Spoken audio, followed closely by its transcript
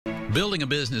Building a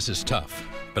business is tough,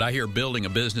 but I hear building a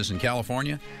business in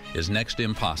California is next to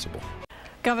impossible.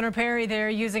 Governor Perry there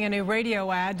using a new radio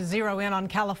ad to zero in on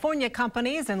California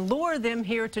companies and lure them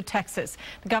here to Texas.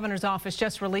 The governor's office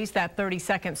just released that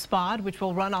 30-second spot, which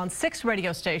will run on 6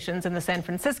 radio stations in the San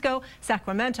Francisco,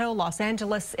 Sacramento, Los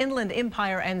Angeles, Inland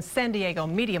Empire, and San Diego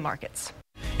media markets.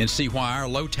 And see why our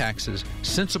low taxes,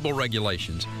 sensible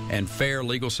regulations, and fair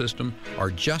legal system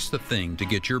are just the thing to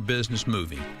get your business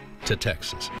moving to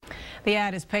Texas. The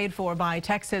ad is paid for by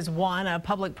Texas One, a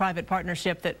public-private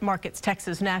partnership that markets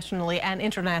Texas nationally and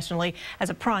internationally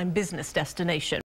as a prime business destination.